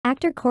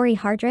Actor Cory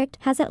Hardrict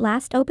has at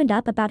last opened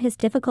up about his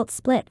difficult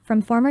split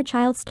from former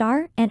child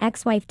star and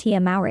ex-wife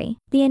Mowry.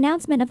 The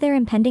announcement of their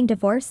impending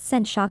divorce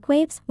sent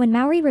shockwaves when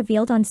Mowry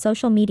revealed on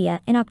social media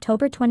in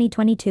October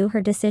 2022 her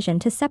decision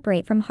to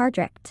separate from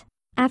Hardrict.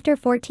 After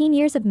 14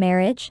 years of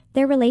marriage,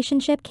 their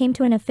relationship came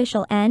to an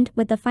official end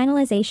with the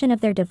finalization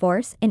of their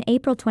divorce in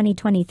April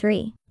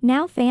 2023.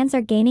 Now fans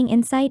are gaining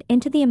insight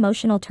into the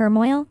emotional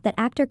turmoil that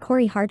actor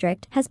Cory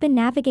Hardrict has been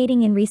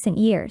navigating in recent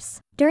years.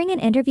 During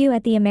an interview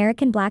at the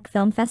American Black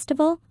Film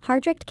Festival,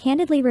 Hardrict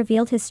candidly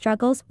revealed his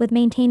struggles with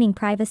maintaining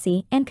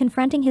privacy and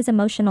confronting his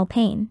emotional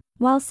pain.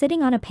 While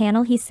sitting on a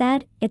panel he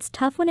said, "It's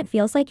tough when it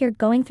feels like you're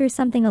going through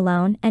something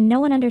alone and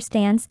no one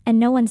understands and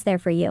no one's there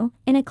for you,"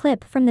 in a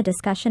clip from the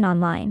discussion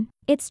online.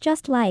 "It's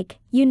just like,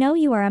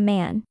 you are a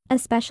man,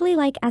 especially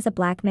like as a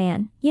black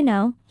man,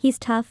 he's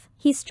tough,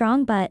 he's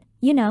strong but,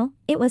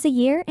 it was a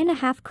year and a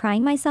half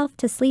crying myself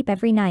to sleep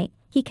every night,"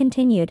 he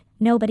continued.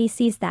 "Nobody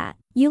sees that.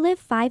 You live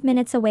 5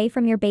 minutes away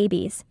from your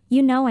babies,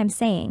 I'm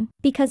saying."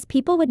 Because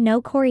people would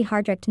know Cory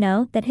Hardrict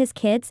know that his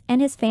kids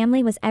and his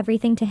family was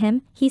everything to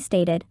him, he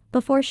stated,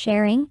 before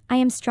sharing, "I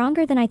am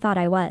stronger than I thought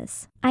I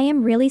was. I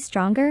am really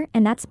stronger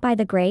and that's by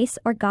the grace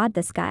or God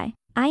the sky.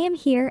 I am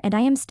here and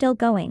I am still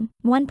going."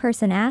 One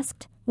person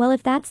asked, "Well,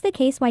 if that's the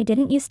case, why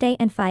didn't you stay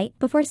and fight?"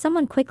 Before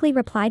someone quickly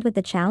replied with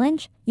the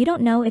challenge, "You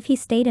don't know if he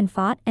stayed and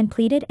fought and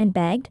pleaded and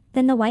begged."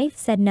 Then the wife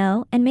said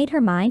no and made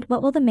her mind,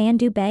 "What will the man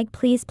do? Beg,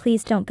 please,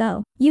 please don't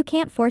go. You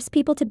can't force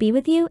people to be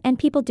with you and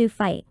people do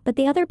fight, but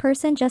the other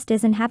person just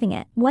isn't having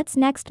it. What's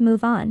next?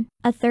 Move on."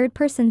 A third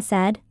person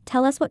said,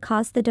 "Tell us what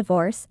caused the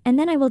divorce and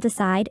then I will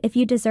decide if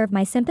you deserve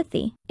my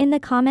sympathy." In the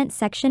comment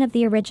section of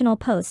the original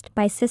post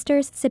by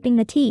Sisters Sipping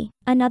the Tea,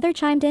 another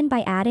chimed in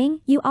by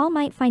adding, "You all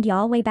might find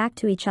y'all way back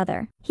to each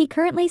other." He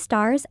currently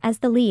stars as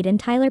the lead in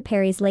Tyler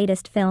Perry's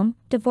latest film,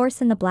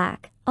 Divorce in the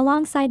Black,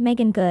 alongside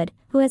Megan Good,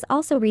 who has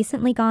also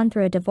recently gone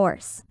through a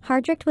divorce.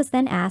 Hardrict was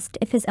then asked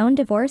if his own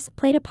divorce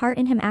played a part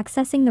in him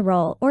accessing the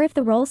role or if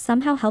the role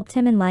somehow helped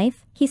him in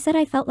life. He said,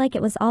 "I felt like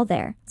it was all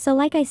there. So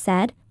like I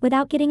said,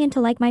 without getting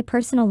into my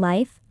personal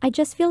life, I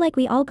just feel like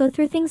we all go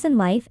through things in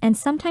life and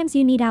sometimes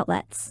you need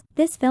outlets.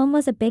 This film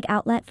was a big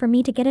outlet for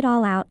me to get it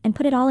all out and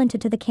put it all into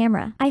the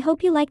camera." I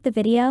hope you liked the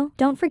video.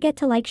 Don't forget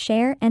to like,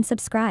 share, and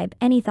subscribe.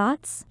 Any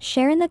thoughts?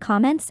 Share in the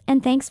comments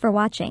and thanks for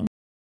watching.